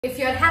If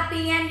you're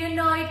happy and you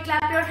know it,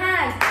 clap your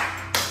hands.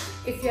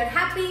 If you're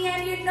happy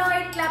and you know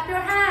it, clap your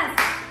hands.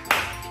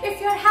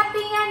 If you're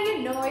happy and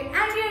you know it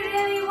and you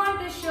really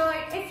want to show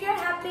it, if you're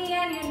happy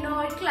and you know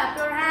it, clap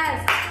your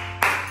hands.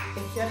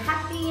 If you're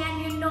happy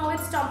and you know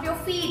it, stomp your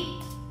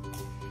feet.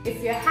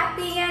 If you're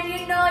happy and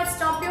you know it,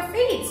 stomp your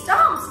feet.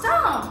 Stomp,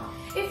 stomp.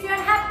 If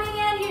you're happy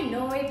and you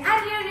know it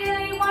and you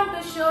really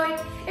want to show it,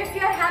 if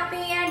you're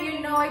happy and you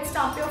know it,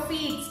 stomp your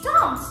feet.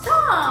 Stomp,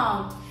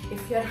 stomp.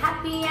 If you're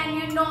happy and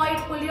you know it,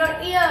 pull your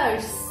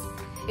ears.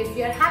 If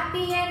you're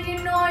happy and you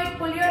know it,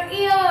 pull your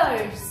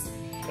ears.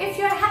 If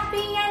you're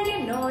happy and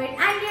you know it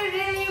and you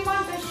really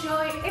want to show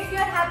it, if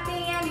you're happy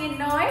and you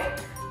know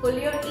it, pull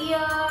your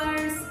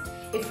ears.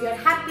 If you're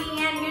happy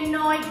and you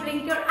know it,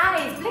 blink your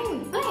eyes,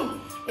 blink,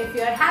 blink. If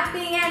you're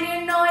happy and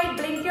you know it,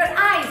 blink your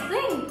eyes,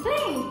 blink,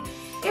 blink.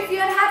 If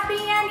you're happy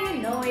and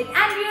you know it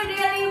and you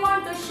really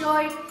want to show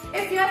it,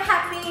 if you're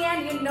happy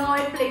and you know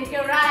it, blink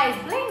your eyes,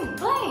 blink,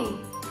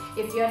 blink.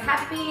 If you're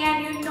happy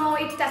and you know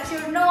it, touch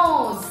your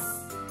nose.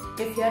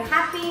 If you're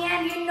happy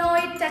and you know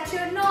it, touch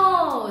your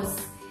nose.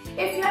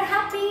 If you're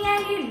happy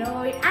and you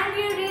know it and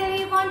you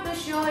really want to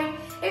show it,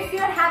 if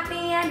you're happy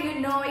and you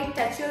know it,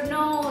 touch your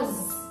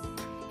nose.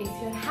 If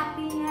you're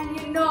happy and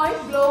you know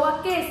it, blow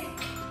a kiss.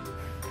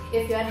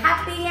 If you're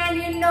happy and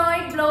you know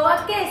it, blow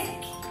a kiss.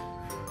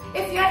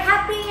 If you're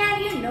happy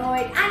and you know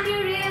it and you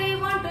really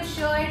want to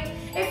show it,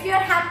 if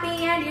you're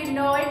happy and you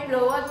know it,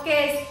 blow a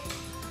kiss.